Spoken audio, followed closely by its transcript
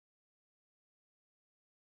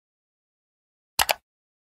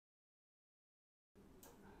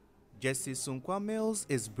Jesse Sunkwa-Mills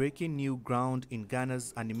is breaking new ground in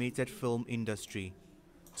Ghana's animated film industry.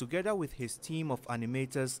 Together with his team of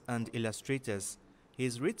animators and illustrators, he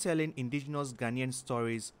is retelling indigenous Ghanaian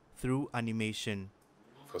stories through animation.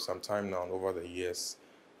 For some time now, over the years,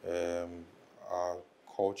 our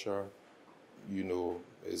culture,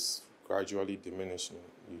 is gradually diminishing.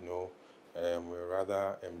 We're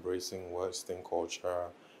rather embracing Western culture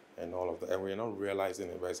and all of that, and we're not realizing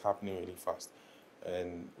it, but it's happening really fast.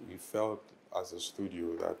 And we felt as a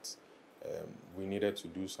studio that we needed to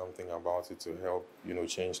do something about it to help,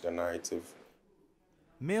 change the narrative.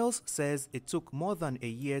 Mills says it took more than a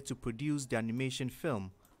year to produce the animation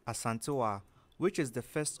film, Asantewaa, which is the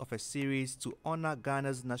first of a series to honor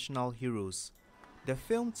Ghana's national heroes. The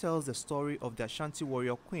film tells the story of the Ashanti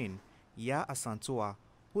warrior queen, Ya Asantewaa,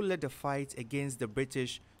 who led the fight against the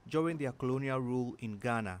British during their colonial rule in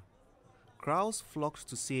Ghana. Crowds flocked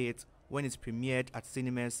to see it when it premiered at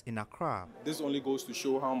cinemas in Accra. This only goes to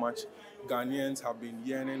show how much Ghanaians have been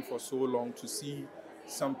yearning for so long to see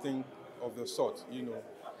something of the sort.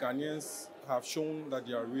 Ghanaians have shown that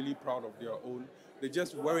they are really proud of their own. They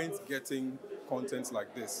just weren't getting content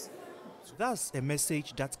like this. That's a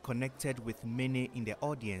message that connected with many in the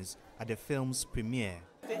audience at the film's premiere.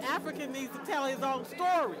 The African needs to tell his own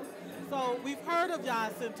story. So we've heard of Ya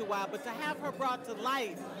Asantewaa, but to have her brought to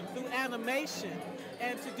life through animation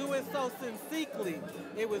and to do it so sincerely,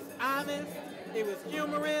 it was honest, it was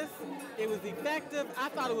humorous, it was effective. I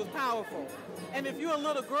thought it was powerful. And if you're a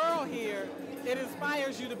little girl here, it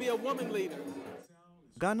inspires you to be a woman leader.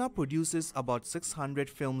 Ghana produces about 600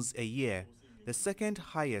 films a year, the second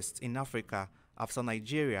highest in Africa after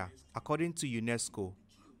Nigeria, according to UNESCO.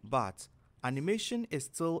 But animation is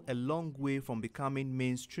still a long way from becoming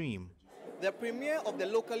mainstream. The premiere of the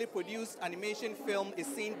locally produced animation film is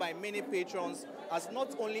seen by many patrons as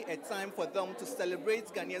not only a time for them to celebrate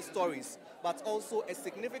Ghanaian stories, but also a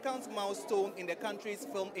significant milestone in the country's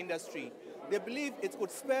film industry. They believe it could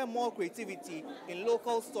spur more creativity in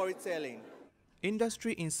local storytelling.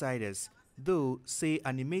 Industry insiders, though, say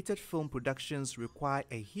animated film productions require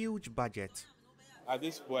a huge budget. At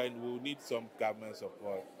this point, we'll need some government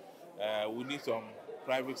support. We need some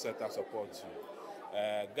private sector support too.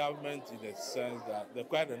 Government, in the sense that there are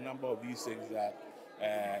quite a number of these things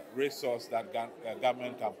that resource that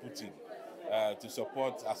government can put in to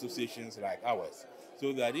support associations like ours.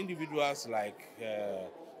 So that individuals like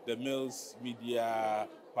the Mills Media,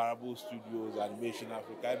 Parable Studios, Animation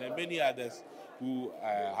Africa, and many others who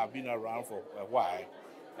have been around for a while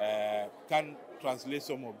can translate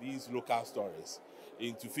some of these local stories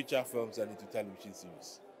into feature films and into television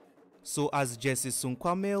series. So as Jesse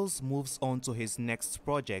Sunkwa-Mills moves on to his next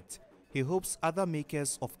project, he hopes other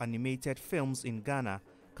makers of animated films in Ghana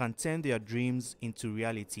can turn their dreams into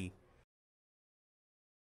reality.